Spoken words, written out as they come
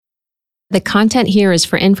The content here is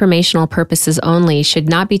for informational purposes only, should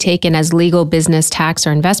not be taken as legal, business, tax,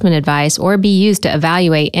 or investment advice, or be used to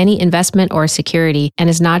evaluate any investment or security, and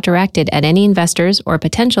is not directed at any investors or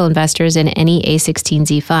potential investors in any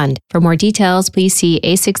A16Z fund. For more details, please see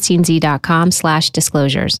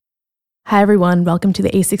a16z.com/disclosures. Hi, everyone. Welcome to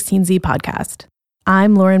the A16Z podcast.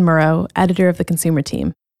 I'm Lauren Murrow, editor of the Consumer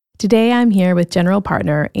Team. Today, I'm here with general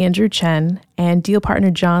partner Andrew Chen and deal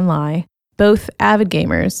partner John Lai, both avid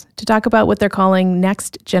gamers, to talk about what they're calling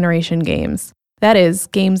next generation games. That is,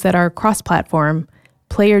 games that are cross-platform,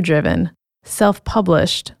 player-driven,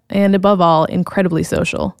 self-published, and above all, incredibly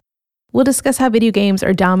social. We'll discuss how video games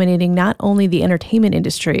are dominating not only the entertainment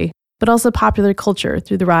industry, but also popular culture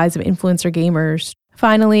through the rise of influencer gamers.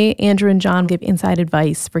 Finally, Andrew and John give inside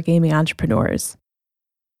advice for gaming entrepreneurs.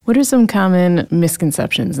 What are some common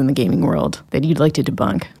misconceptions in the gaming world that you'd like to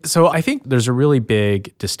debunk? So I think there's a really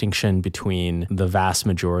big distinction between the vast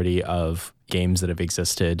majority of games that have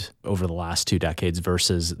existed over the last 2 decades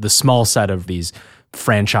versus the small set of these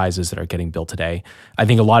franchises that are getting built today. I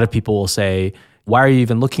think a lot of people will say, why are you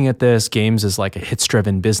even looking at this? Games is like a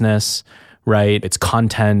hits-driven business, right? It's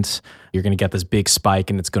content. You're going to get this big spike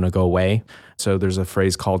and it's going to go away. So there's a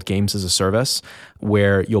phrase called games as a service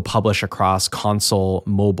where you'll publish across console,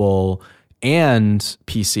 mobile, and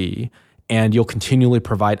PC, and you'll continually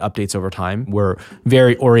provide updates over time. We're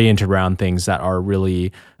very oriented around things that are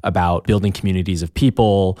really about building communities of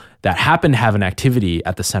people that happen to have an activity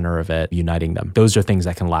at the center of it, uniting them. Those are things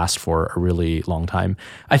that can last for a really long time.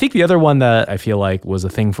 I think the other one that I feel like was a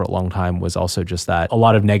thing for a long time was also just that a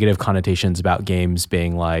lot of negative connotations about games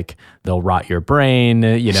being like, they'll rot your brain,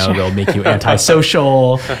 they'll make you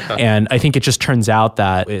antisocial. And I think it just turns out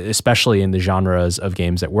that, especially in the genres of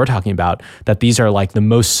games that we're talking about, that these are like the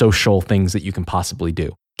most social things that you can possibly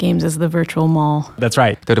do. Games as the virtual mall. That's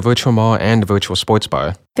right. They're the virtual mall and the virtual sports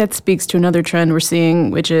bar. That speaks to another trend we're seeing,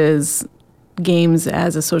 which is games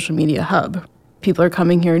as a social media hub. People are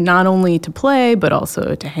coming here not only to play, but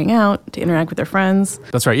also to hang out, to interact with their friends.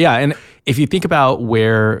 That's right. Yeah. And if you think about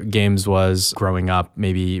where games was growing up,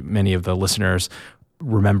 maybe many of the listeners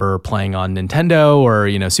remember playing on Nintendo or,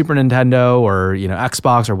 Super Nintendo or,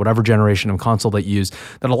 Xbox or whatever generation of console that you used,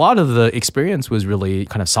 that a lot of the experience was really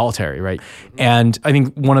kind of solitary, right? And I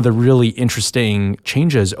think one of the really interesting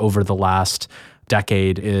changes over the last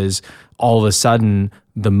decade is all of a sudden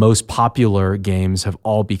the most popular games have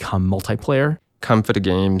all become multiplayer. Come for the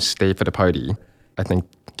game, stay for the party. I think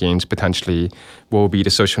games potentially will be the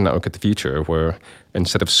social network of the future, where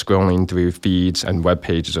instead of scrolling through feeds and web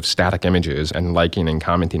pages of static images and liking and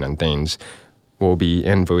commenting on things, we'll be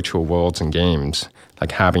in virtual worlds and games,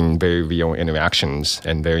 like having very real interactions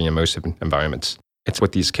and very immersive environments. It's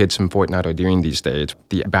what these kids from Fortnite are doing these days.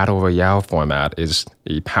 The Battle Royale format is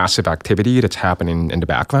a passive activity that's happening in the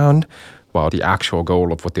background, while the actual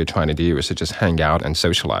goal of what they're trying to do is to just hang out and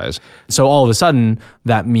socialize. So all of a sudden,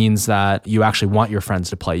 that means that you actually want your friends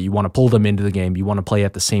to play. You want to pull them into the game. You want to play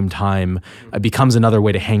at the same time. It becomes another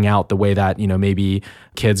way to hang out, the way that, maybe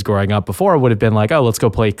kids growing up before would have been like, oh, let's go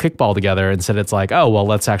play kickball together. Instead, it's like, oh, well,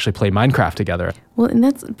 let's actually play Minecraft together. Well, and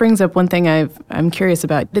that brings up one thing I'm curious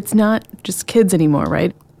about. It's not just kids anymore,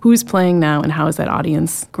 right? Who's playing now and how has that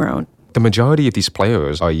audience grown? The majority of these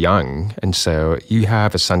players are young, and so you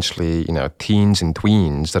have essentially, teens and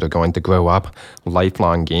tweens that are going to grow up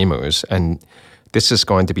lifelong gamers, and this is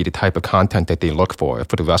going to be the type of content that they look for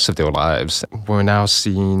the rest of their lives. We're now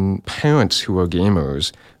seeing parents who are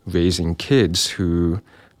gamers raising kids who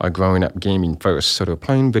are growing up gaming first. So they're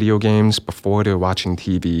playing video games before they're watching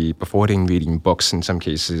TV, before they're reading books in some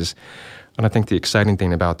cases. And I think the exciting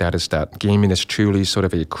thing about that is that gaming is truly sort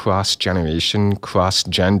of a cross-generation,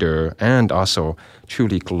 cross-gender, and also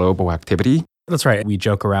truly global activity. That's right. We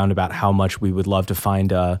joke around about how much we would love to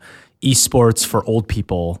find a esports for old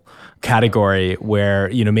people category where,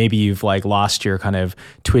 maybe you've lost your kind of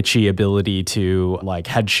twitchy ability to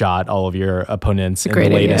headshot all of your opponents in the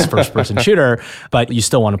latest first-person shooter, but you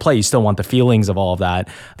still want to play. You still want the feelings of all of that.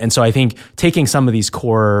 And so I think taking some of these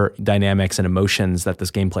core dynamics and emotions that this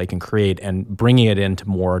gameplay can create and bringing it into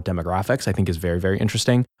more demographics, I think is very, very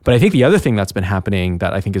interesting. But I think the other thing that's been happening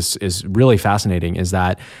that I think is really fascinating is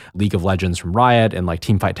that League of Legends from Riot and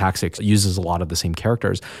Teamfight Tactics uses a lot of the same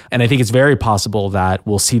characters. And I think it's very possible that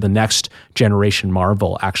we'll see the next generation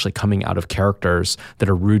Marvel actually coming out of characters that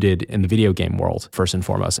are rooted in the video game world, first and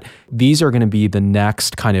foremost. These are going to be the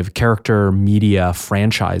next kind of character media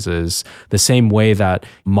franchises, the same way that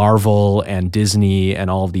Marvel and Disney and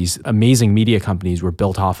all of these amazing media companies were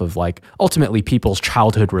built off of like ultimately people's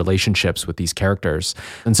childhood relationships with these characters.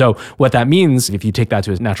 And so what that means, if you take that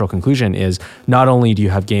to a natural conclusion, is not only do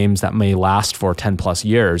you have games that may last for 10 plus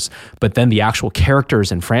years, but then the actual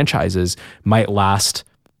characters and franchises might last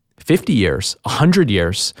 50 years, 100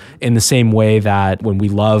 years, in the same way that when we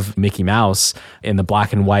love Mickey Mouse in the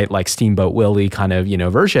black and white, like Steamboat Willie kind of,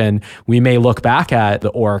 version, we may look back at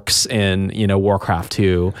the orcs in, Warcraft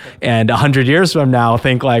 2 and 100 years from now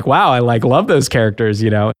think like, wow, I love those characters,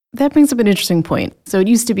 That brings up an interesting point. So it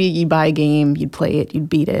used to be you buy a game, you'd play it, you'd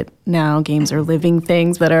beat it. Now games are living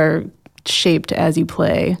things that are shaped as you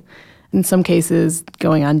play, in some cases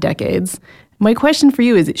going on decades. My question for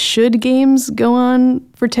you is, should games go on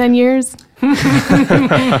for 10 years?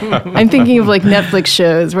 I'm thinking of like Netflix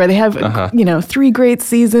shows where they have, 3 great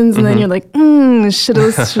seasons and then you're like, should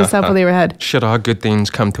have stopped while they were ahead. Should all good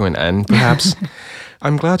things come to an end, perhaps?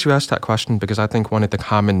 I'm glad you asked that question because I think one of the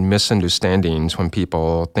common misunderstandings when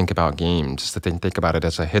people think about games is that they think about it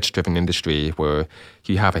as a hits-driven industry where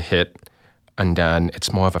you have a hit and then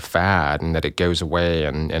it's more of a fad and that it goes away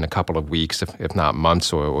in a couple of weeks, if not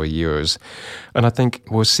months or years. And I think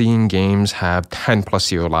we're seeing games have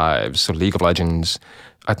 10-plus year lives. So League of Legends,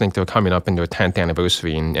 I think they're coming up in their 10th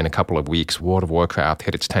anniversary in a couple of weeks. World of Warcraft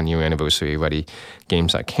hit its 10-year anniversary already.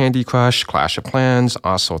 Games like Candy Crush, Clash of Clans,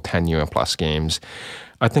 also 10-year-plus games.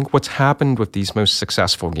 I think what's happened with these most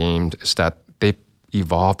successful games is that they've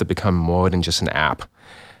evolved to become more than just an app.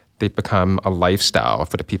 They've become a lifestyle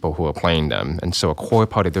for the people who are playing them. And so a core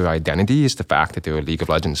part of their identity is the fact that they're a League of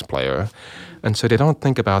Legends player. And so they don't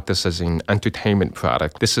think about this as an entertainment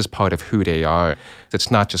product. This is part of who they are.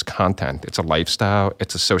 It's not just content. It's a lifestyle.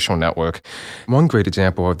 It's a social network. One great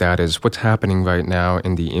example of that is what's happening right now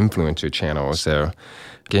in the influencer channels. So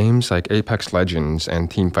games like Apex Legends and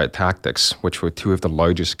Teamfight Tactics, which were 2 of the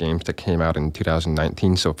largest games that came out in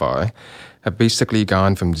 2019 so far, have basically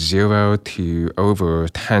gone from 0 to over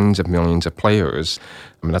tens of millions of players.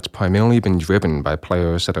 That's primarily been driven by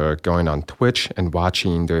players that are going on Twitch and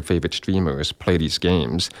watching their favorite streamers play these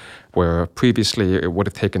games, where previously it would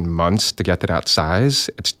have taken months to get to that size.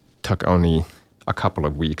 It took only a couple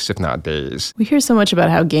of weeks, if not days. We hear so much about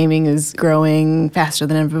how gaming is growing faster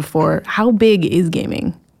than ever before. How big is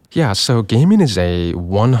gaming? Yeah, so gaming is a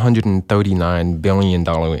 $139 billion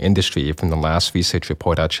industry from the last research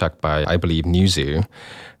report I checked by, I believe, Newzoo.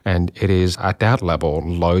 And it is at that level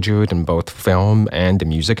larger than both film and the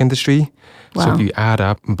music industry. Wow. So if you add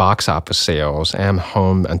up box office sales and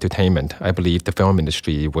home entertainment, I believe the film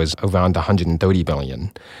industry was around $130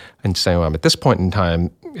 billion. And so at this point in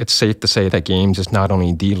time, it's safe to say that games is not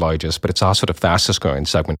only the largest, but it's also the fastest growing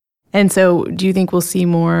segment. And so do you think we'll see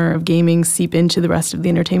more of gaming seep into the rest of the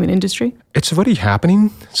entertainment industry? It's already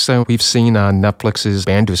happening. So we've seen Netflix's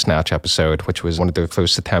Bandersnatch episode, which was one of their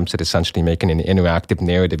first attempts at essentially making an interactive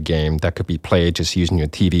narrative game that could be played just using your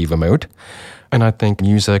TV remote. And I think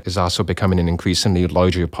music is also becoming an increasingly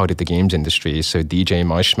larger part of the games industry. So DJ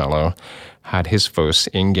Marshmello had his first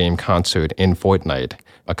in-game concert in Fortnite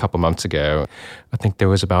a couple months ago. I think there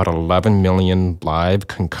was about 11 million live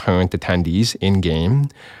concurrent attendees in-game.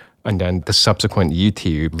 And then the subsequent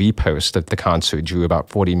YouTube repost of the concert drew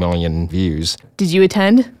about 40 million views. Did you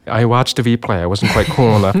attend? I watched the replay. I wasn't quite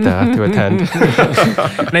cool enough to attend.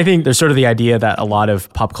 And I think there's sort of the idea that a lot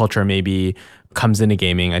of pop culture maybe comes into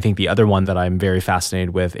gaming. I think the other one that I'm very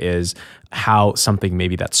fascinated with is how something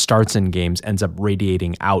maybe that starts in games ends up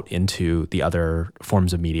radiating out into the other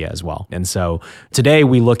forms of media as well. And so today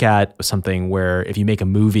we look at something where if you make a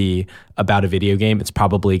movie about a video game, it's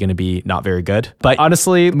probably going to be not very good. But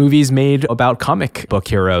honestly, movies made about comic book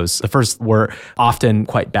heroes, the first were often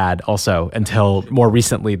quite bad also until more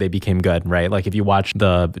recently they became good, right? Like if you watch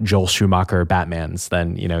the Joel Schumacher Batmans,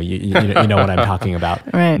 then you know what I'm talking about.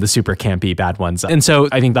 Right. The super campy bad ones. And so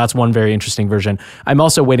I think that's one very interesting version. I'm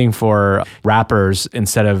also waiting for rappers,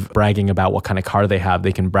 instead of bragging about what kind of car they have,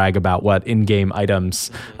 they can brag about what in-game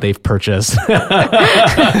items they've purchased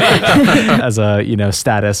as a,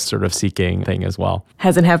 status sort of seeking thing as well.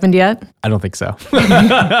 Hasn't happened yet? I don't think so.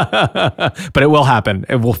 But it will happen.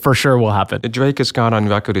 It will for sure will happen. Drake has gone on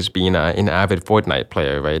record as being an avid Fortnite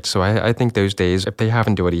player, right? So I think those days, if they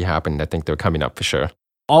haven't already happened, I think they're coming up for sure.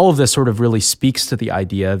 all of this sort of really speaks to the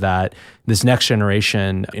idea that this next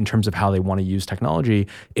generation, in terms of how they want to use technology,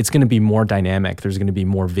 it's going to be more dynamic. There's going to be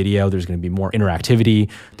more video. There's going to be more interactivity.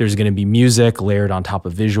 There's going to be music layered on top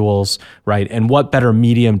of visuals, right? And what better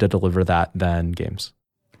medium to deliver that than games?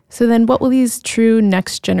 So then what will these true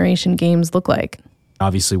next generation games look like?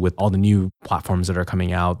 Obviously, with all the new platforms that are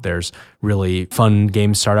coming out, there's really fun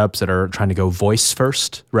game startups that are trying to go voice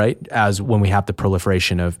first, right? As when we have the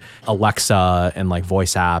proliferation of Alexa and like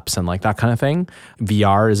voice apps and like that kind of thing.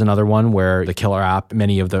 VR is another one where the killer app,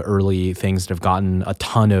 many of the early things that have gotten a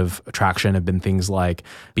ton of traction have been things like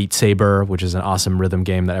Beat Saber, which is an awesome rhythm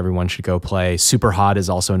game that everyone should go play. Superhot is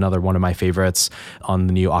also another one of my favorites on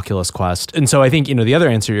the new Oculus Quest. And so I think, the other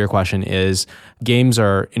answer to your question is games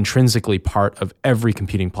are intrinsically part of every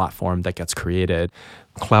computing platform that gets created.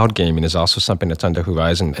 Cloud gaming is also something that's on the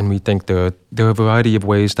horizon, and we think there are a variety of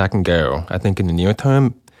ways that can go. I think in the near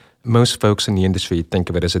term, most folks in the industry think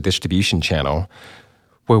of it as a distribution channel.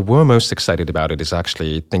 Where we're most excited about it is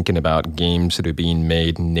actually thinking about games that are being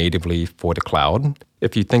made natively for the cloud.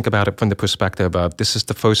 If you think about it from the perspective of this is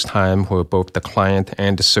the first time where both the client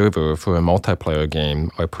and the server for a multiplayer game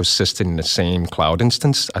are persistent in the same cloud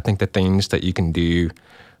instance, I think the things that you can do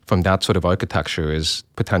from that sort of architecture is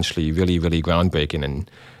potentially really, really groundbreaking. And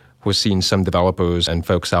we're seeing some developers and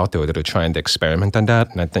folks out there that are trying to experiment on that.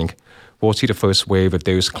 And I think we'll see the first wave of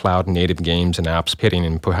those cloud native games and apps hitting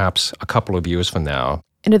in perhaps a couple of years from now.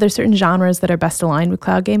 And are there certain genres that are best aligned with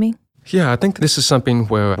cloud gaming? Yeah, I think this is something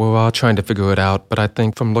where we're all trying to figure it out. But I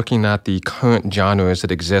think from looking at the current genres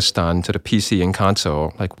that exist on to the PC and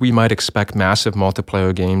console, like we might expect massive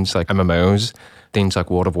multiplayer games like MMOs, things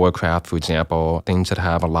like World of Warcraft, for example, things that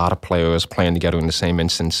have a lot of players playing together in the same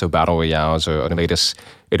instance, so battle royales or the latest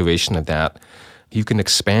iteration of that. You can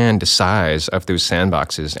expand the size of those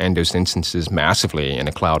sandboxes and those instances massively in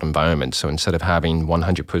a cloud environment. So instead of having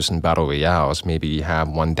 100-person battle royales, maybe you have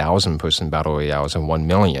 1,000-person battle royales and 1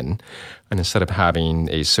 million. And instead of having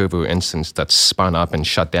a server instance that's spun up and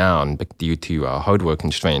shut down due to hardware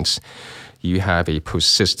constraints, you have a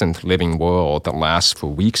persistent living world that lasts for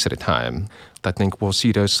weeks at a time. I think we'll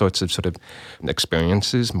see those sorts of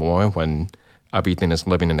experiences more when everything is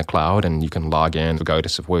living in the cloud and you can log in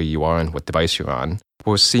regardless of where you are and what device you're on.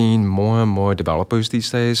 We're seeing more and more developers these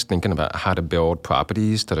days thinking about how to build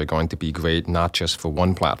properties that are going to be great not just for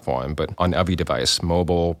one platform, but on every device,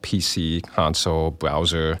 mobile, PC, console,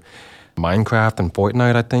 browser. Minecraft and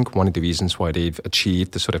Fortnite, I think, one of the reasons why they've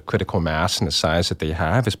achieved the sort of critical mass and the size that they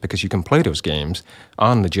have is because you can play those games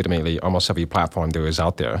on legitimately almost every platform there is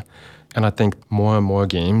out there. And I think more and more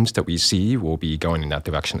games that we see will be going in that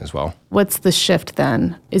direction as well. What's the shift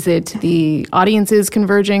then? Is it the audiences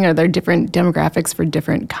converging? Are there different demographics for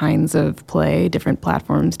different kinds of play, different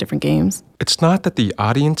platforms, different games? It's not that the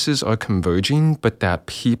audiences are converging, but that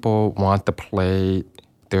people want to play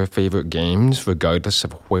their favorite games regardless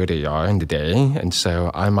of where they are in the day. And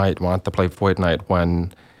so I might want to play Fortnite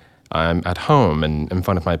when I'm at home and in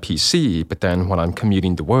front of my PC, but then when I'm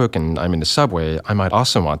commuting to work and I'm in the subway, I might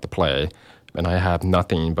also want to play, and I have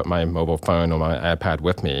nothing but my mobile phone or my iPad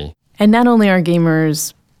with me. And not only are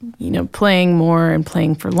gamers, playing more and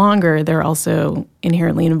playing for longer, they're also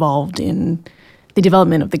inherently involved in the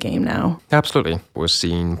development of the game now. Absolutely. We're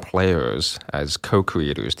seeing players as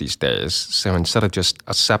co-creators these days. So instead of just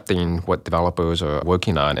accepting what developers are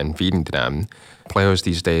working on and feeding to them, players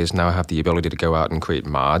these days now have the ability to go out and create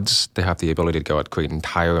mods. They have the ability to go out and create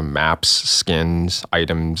entire maps, skins,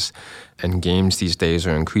 items. And games these days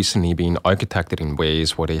are increasingly being architected in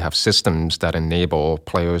ways where they have systems that enable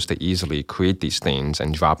players to easily create these things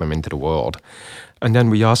and drop them into the world. And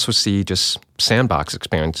then we also see just sandbox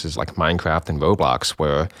experiences like Minecraft and Roblox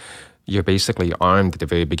where you're basically armed at the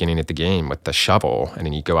very beginning of the game with the shovel, and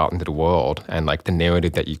then you go out into the world, and like the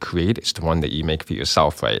narrative that you create is the one that you make for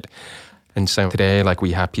yourself, right? And so today,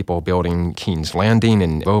 we have people building Keen's Landing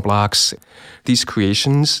and Roblox. These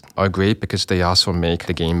creations are great because they also make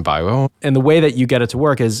the game viral. And the way that you get it to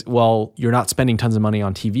work is, you're not spending tons of money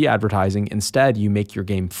on TV advertising. Instead, you make your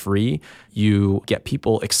game free. You get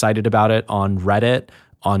people excited about it on Reddit,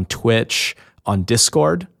 on Twitch, on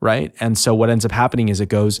Discord, right? And so what ends up happening is it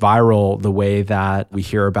goes viral the way that we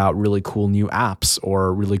hear about really cool new apps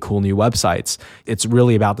or really cool new websites. It's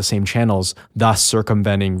really about the same channels, thus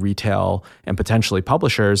circumventing retail and potentially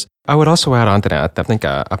publishers. I would also add on to that, I think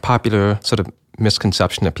a popular sort of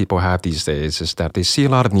misconception that people have these days is that they see a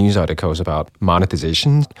lot of news articles about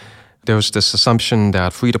monetization. There's this assumption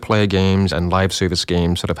that free-to-play games and live service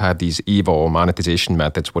games sort of have these evil monetization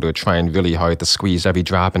methods where they're trying really hard to squeeze every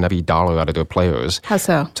drop and every dollar out of their players. How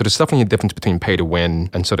so? So there's definitely a difference between pay-to-win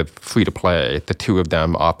and sort of free-to-play. The two of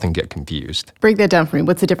them often get confused. Break that down for me.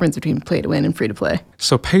 What's the difference between play-to-win and free-to-play?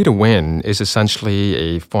 So pay-to-win is essentially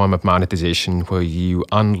a form of monetization where you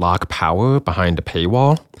unlock power behind a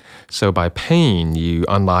paywall. So by paying, you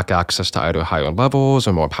unlock access to either higher levels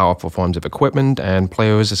or more powerful forms of equipment, and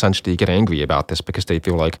players essentially get angry about this because they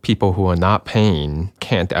feel like people who are not paying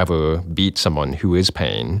can't ever beat someone who is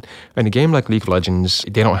paying. In a game like League of Legends,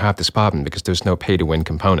 they don't have this problem because there's no pay-to-win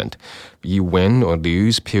component. You win or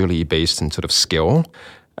lose purely based on sort of skill.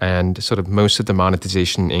 And sort of most of the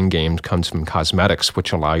monetization in-game comes from cosmetics,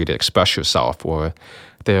 which allow you to express yourself, or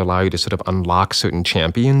they allow you to sort of unlock certain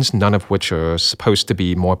champions, none of which are supposed to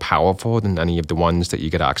be more powerful than any of the ones that you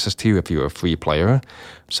get access to if you're a free player.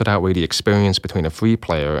 So that way the experience between a free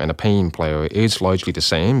player and a paying player is largely the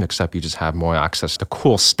same, except you just have more access to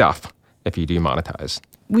cool stuff if you do monetize.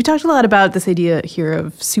 We talked a lot about this idea here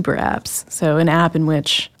of super apps. So an app in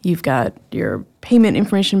which you've got your payment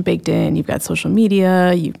information baked in, you've got social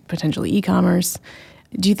media, you potentially e-commerce.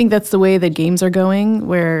 Do you think that's the way that games are going,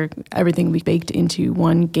 where everything will be baked into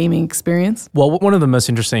one gaming experience? Well, one of the most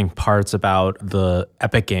interesting parts about the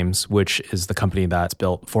Epic Games, which is the company that's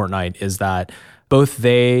built Fortnite, is that both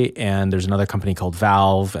they and there's another company called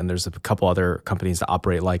Valve, and there's a couple other companies that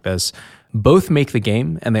operate like this, both make the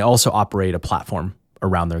game and they also operate a platform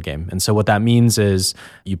around their game. And so what that means is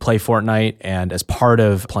you play Fortnite, and as part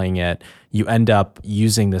of playing it, you end up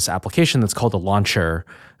using this application that's called a launcher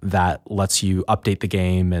that lets you update the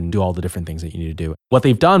game and do all the different things that you need to do. What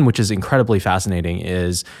they've done, which is incredibly fascinating,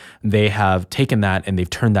 is they have taken that and they've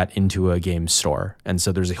turned that into a game store. And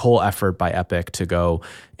so there's a whole effort by Epic to go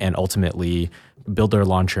and ultimately build their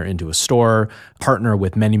launcher into a store, partner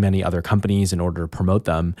with many, many other companies in order to promote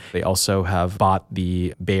them. They also have bought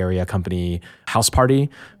the Bay Area company House Party,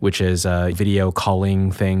 which is a video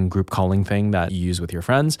calling thing, group calling thing that you use with your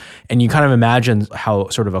friends. And you kind of imagine how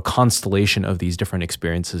sort of a constellation of these different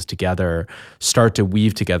experiences together start to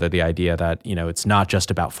weave together the idea that, you know, it's not just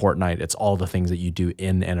about Fortnite, it's all the things that you do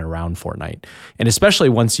in and around Fortnite. And especially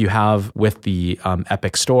once you have with the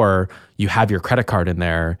Epic Store, you have your credit card in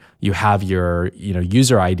there, you have your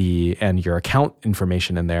user ID and your account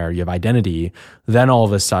information in there, you have identity, then all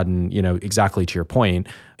of a sudden, exactly to your point,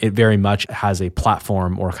 it very much has a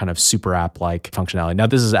platform or kind of super app-like functionality. Now,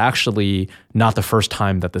 this is actually not the first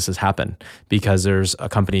time that this has happened, because there's a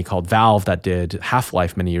company called Valve that did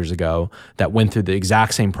Half-Life many years ago that went through the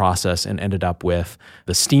exact same process and ended up with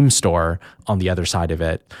the Steam store on the other side of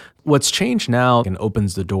it. What's changed now and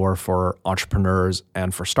opens the door for entrepreneurs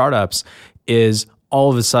and for startups is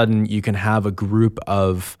all of a sudden you can have a group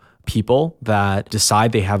of people that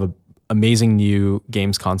decide they have an amazing new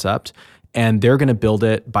games concept, and they're going to build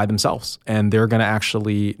it by themselves. And they're going to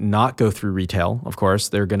actually not go through retail, of course.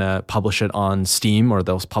 They're going to publish it on Steam, or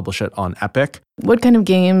they'll publish it on Epic. What kind of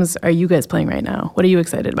games are you guys playing right now? What are you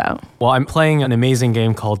excited about? Well, I'm playing an amazing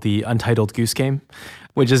game called the Untitled Goose Game,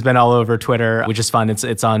 which has been all over Twitter, which is fun.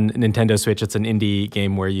 It's on Nintendo Switch. It's an indie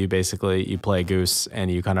game where you play a goose and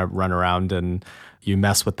you kind of run around and you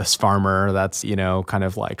mess with this farmer that's, kind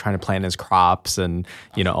of like trying to plant his crops and,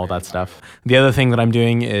 all that stuff. The other thing that I'm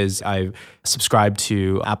doing is I've subscribed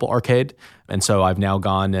to Apple Arcade. And so I've now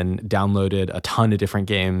gone and downloaded a ton of different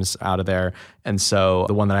games out of there. And so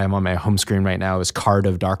the one that I have on my home screen right now is Card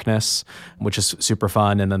of Darkness, which is super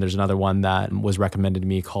fun. And then there's another one that was recommended to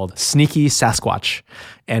me called Sneaky Sasquatch.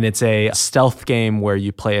 And it's a stealth game where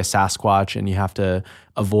you play a Sasquatch and you have to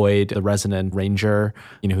avoid the resident ranger,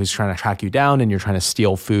 who's trying to track you down, and you're trying to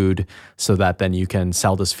steal food so that then you can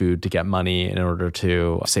sell this food to get money in order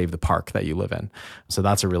to save the park that you live in. So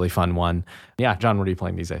that's a really fun one. Yeah, John, what are you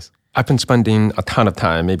playing these days? I've been spending a ton of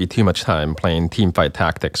time, maybe too much time, playing Teamfight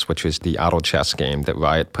Tactics, which is the auto chess game that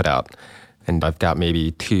Riot put out. And I've got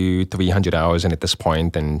maybe 200-300 hours in at this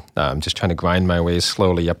point, and I'm just trying to grind my way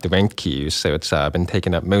slowly up the ranked queues. So it's been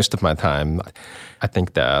taking up most of my time. I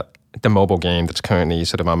think that the mobile game that's currently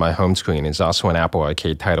sort of on my home screen is also an Apple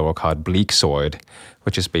Arcade title called Bleak Sword,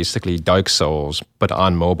 which is basically Dark Souls, but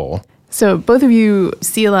on mobile. So both of you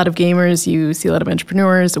see a lot of gamers, you see a lot of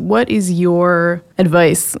entrepreneurs. What is your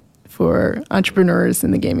advice for entrepreneurs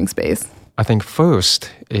in the gaming space? I think first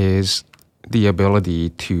is the ability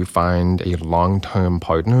to find a long-term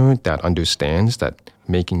partner that understands that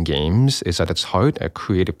making games is at its heart a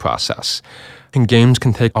creative process. And games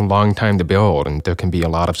can take a long time to build, and there can be a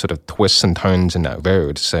lot of sort of twists and turns in that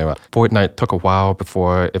road. So Fortnite took a while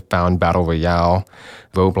before it found Battle Royale.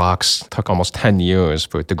 Roblox took almost 10 years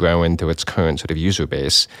for it to grow into its current sort of user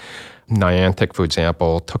base. Niantic, for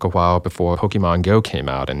example, took a while before Pokemon Go came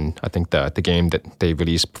out, and I think the game that they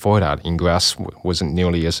released before that, Ingress, wasn't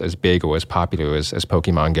nearly as big or as popular as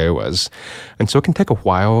Pokemon Go was. And so it can take a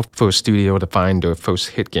while for a studio to find their first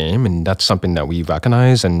hit game, and that's something that we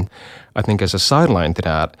recognize. And I think as a sideline to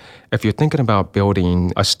that, if you're thinking about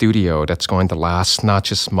building a studio that's going to last not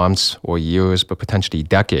just months or years, but potentially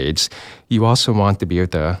decades, you also want to be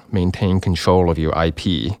able to maintain control of your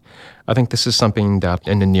IP. I think this is something that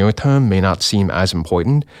in the near term may not seem as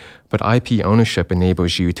important, but IP ownership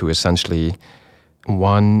enables you to essentially,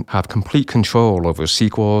 one, have complete control over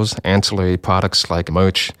sequels, ancillary products like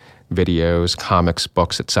merch, videos, comics,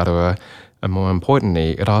 books, etc. And more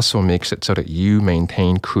importantly, it also makes it so that you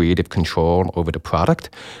maintain creative control over the product.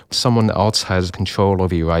 If someone else has control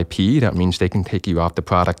over your IP, that means they can take you off the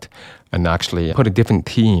product and actually put a different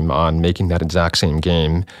team on making that exact same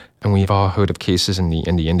game. And we've all heard of cases in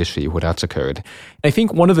the industry where that's occurred. I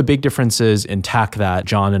think one of the big differences in tech that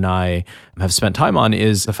John and I have spent time on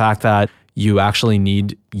is the fact that you actually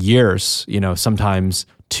need years, sometimes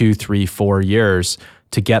 2, 3, 4 years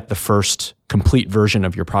to get the first complete version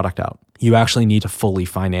of your product out. You actually need to fully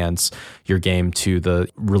finance your game to the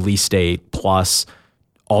release date plus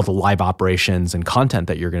all the live operations and content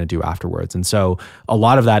that you're going to do afterwards. And so a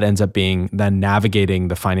lot of that ends up being then navigating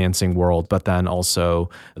the financing world, but then also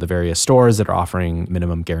the various stores that are offering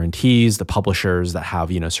minimum guarantees, the publishers that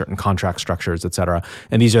have, certain contract structures, et cetera.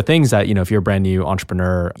 And these are things that, if you're a brand new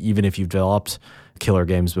entrepreneur, even if you've developed killer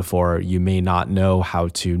games before, you may not know how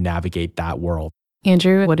to navigate that world.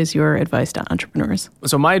 Andrew, what is your advice to entrepreneurs?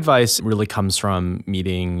 So my advice really comes from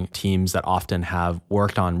meeting teams that often have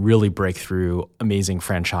worked on really breakthrough, amazing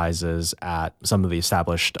franchises at some of the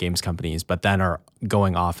established games companies, but then are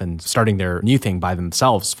going off and starting their new thing by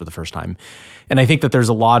themselves for the first time. And I think that there's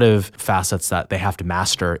a lot of facets that they have to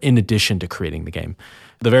master in addition to creating the game.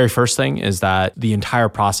 The very first thing is that the entire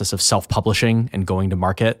process of self-publishing and going to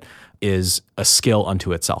market is a skill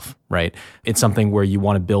unto itself, right? It's something where you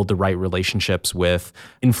want to build the right relationships with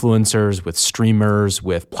influencers, with streamers,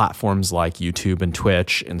 with platforms like YouTube and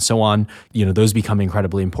Twitch and so on. Those become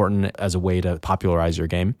incredibly important as a way to popularize your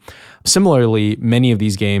game. Similarly, many of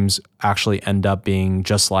these games actually end up being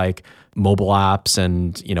just like mobile apps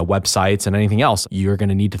and websites and anything else. You're going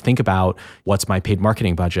to need to think about, what's my paid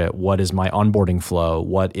marketing budget? What is my onboarding flow?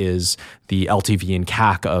 What is the LTV and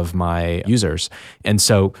CAC of my users? And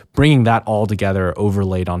so bringing that all together,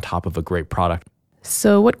 overlaid on top of a great product.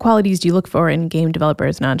 So what qualities do you look for in game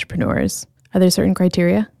developers and entrepreneurs? Are there certain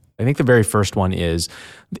criteria? I think the very first one is,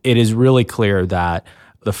 it is really clear that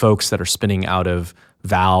the folks that are spinning out of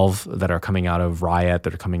Valve, that are coming out of Riot,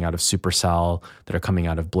 that are coming out of Supercell, that are coming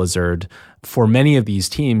out of Blizzard. For many of these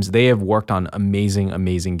teams, they have worked on amazing,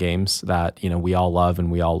 amazing games that, we all love and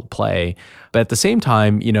we all play. But at the same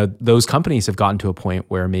time, those companies have gotten to a point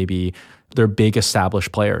where maybe they're big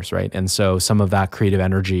established players, right? And so some of that creative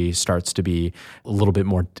energy starts to be a little bit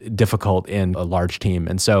more difficult in a large team.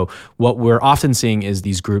 And so what we're often seeing is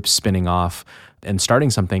these groups spinning off and starting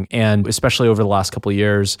something. And especially over the last couple of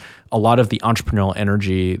years, a lot of the entrepreneurial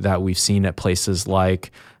energy that we've seen at places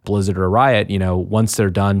like Blizzard or Riot, once they're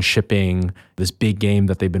done shipping this big game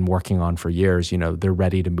that they've been working on for years, they're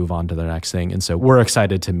ready to move on to the next thing. And so we're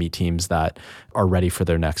excited to meet teams that are ready for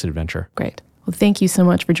their next adventure. Great. Well, thank you so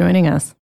much for joining us.